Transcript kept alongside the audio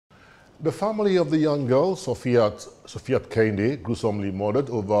The family of the young girl, Sofiat Kende, gruesomely murdered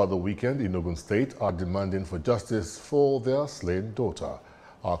over the weekend in Ogun State, are demanding for justice for their slain daughter.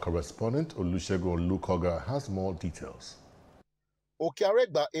 Our correspondent, Olusegun Lukoga, has more details.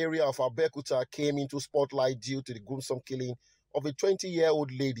 Okiaregba area of Abeokuta came into spotlight due to the gruesome killing of a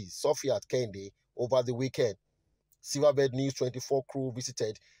 20-year-old lady, Sofiat Kende, over the weekend. Silverbird News 24 crew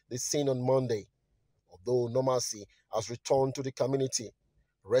visited the scene on Monday. Although normalcy has returned to the community,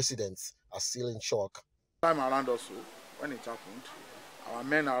 residents are still in shock. Time around also, when it happened, our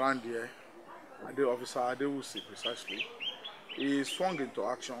men around here, the officer Adewusi precisely, he swung into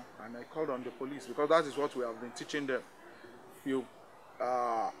action and I called on the police because that is what we have been teaching them. You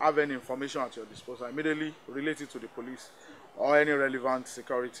have any information at your disposal, immediately relate it to the police or any relevant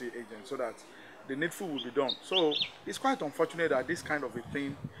security agent so that the needful will be done. So it's quite unfortunate that this kind of a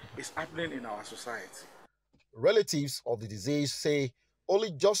thing is happening in our society. Relatives of the deceased say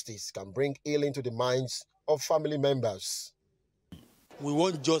only justice can bring healing to the minds of family members. We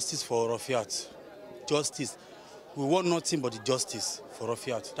want justice for Sofiat. Justice. We want nothing but the justice for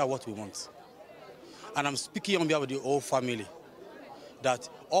Sofiat. That's what we want. And I'm speaking on behalf of the whole family that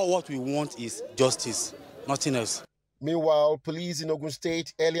all what we want is justice, nothing else. Meanwhile, police in Ogun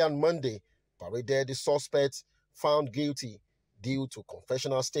State early on Monday paraded the suspect found guilty due to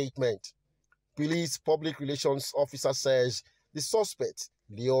confessional statement. Police public relations officer says the suspect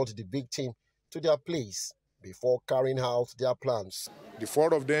lured the victim to their place before carrying out their plans. The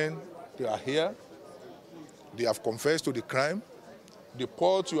four of them, they are here. They have confessed to the crime. The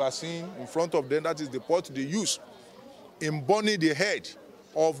pot you are seeing in front of them, that is the pot they use in burning the head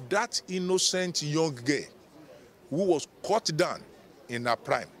of that innocent young girl who was cut down in her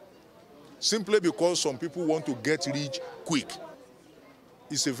prime, simply because some people want to get rich quick.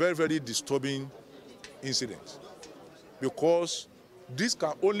 It's a very, very disturbing incident because this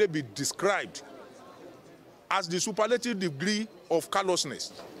can only be described as the superlative degree of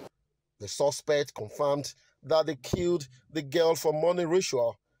callousness. The suspect confirmed that they killed the girl for money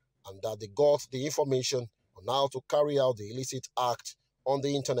ritual and that they got the information on how to carry out the illicit act on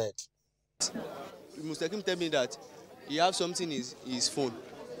the internet. Mr. Kim told me that he has something in his phone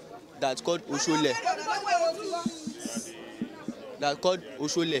that's called Oshole. That's called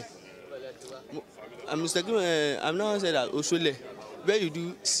Oshole. And Mr. Kim, I'm now saying that Oshole, where you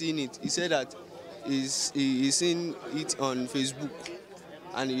do seen it, he said that he's seen it on Facebook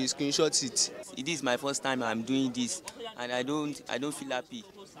and he screenshots it. It is my first time I'm doing this and I don't feel happy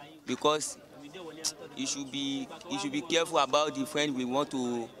because you should be careful about the friend we want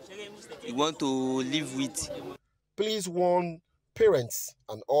to live with. Please warn parents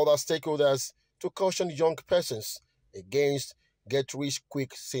and other stakeholders to caution young persons against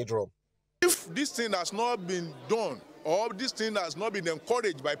get-rich-quick syndrome. If this thing has not been done or this thing has not been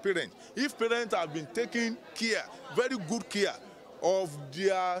encouraged by parents, if parents have been taking care, very good care of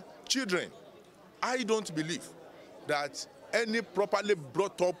their children, I don't believe that any properly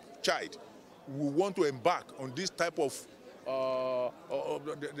brought up child will want to embark on this type of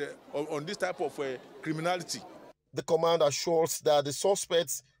criminality. The command assures that the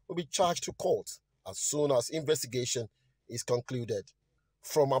suspects will be charged to court as soon as investigation is concluded.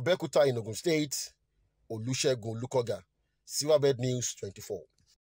 From Abeokuta in Ogun State, Olusegun Lukoga, Silverbird News 24.